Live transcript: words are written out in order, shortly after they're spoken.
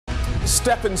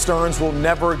Stephen Stearns will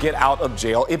never get out of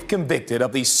jail if convicted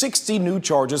of the 60 new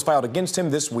charges filed against him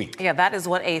this week. Yeah, that is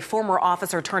what a former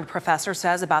officer turned professor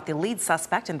says about the lead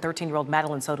suspect in 13-year-old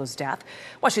Madeline Soto's death.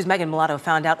 Watch News' Megan Mulatto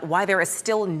found out why there is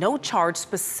still no charge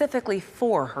specifically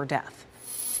for her death.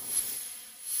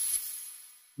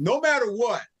 No matter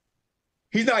what,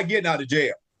 he's not getting out of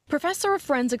jail. Professor of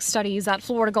Forensic Studies at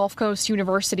Florida Gulf Coast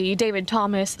University, David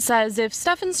Thomas, says if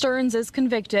Stephen Stearns is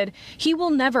convicted, he will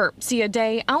never see a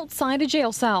day outside a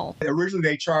jail cell. Originally,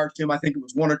 they charged him, I think it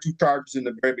was 1 or 2 charges in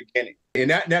the very beginning. And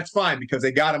that's fine because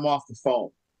they got him off the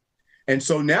phone. And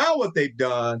so now what they've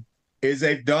done is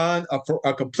they've done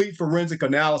a complete forensic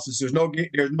analysis. There's no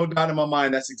doubt in my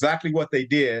mind that's exactly what they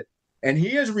did. And he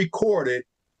has recorded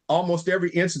almost every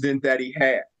incident that he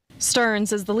had.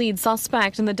 Stearns is the lead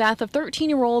suspect in the death of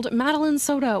 13-year-old Madeline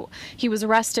Soto. He was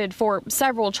arrested for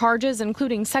several charges,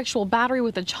 including sexual battery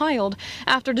with a child,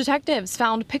 after detectives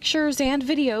found pictures and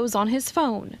videos on his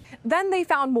phone. Then they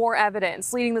found more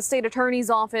evidence, leading the state attorney's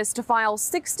office to file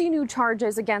 60 new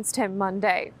charges against him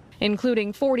Monday,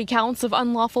 including 40 counts of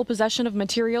unlawful possession of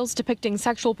materials depicting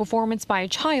sexual performance by a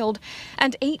child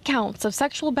and 8 counts of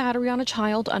sexual battery on a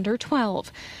child under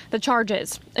 12. The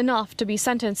charges, enough to be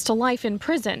sentenced to life in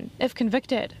prison if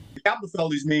convicted. Capital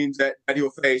felonies means that he'll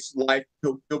face life,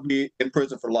 he'll be in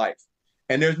prison for life.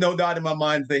 And there's no doubt in my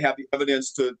mind they have the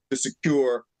evidence to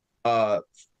secure, to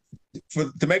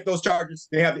make those charges,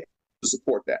 they have the evidence to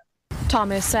support that.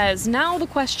 Thomas says now the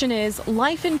question is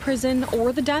life in prison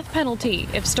or the death penalty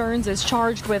if Stearns is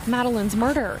charged with Madeline's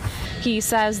murder. He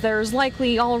says there's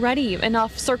likely already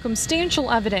enough circumstantial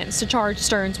evidence to charge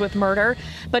Stearns with murder,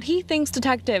 but he thinks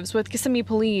detectives with Kissimmee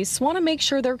Police want to make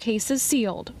sure their case is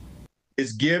sealed.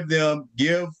 Is give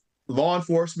law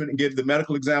enforcement and give the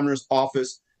medical examiner's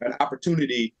office an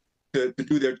opportunity to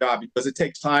do their job, because it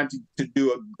takes time to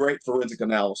do a great forensic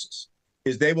analysis.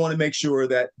 Is they want to make sure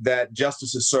that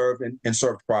justice is served and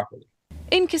served properly.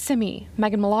 In Kissimmee,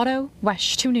 Megan Mulatto,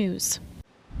 WESH 2 News.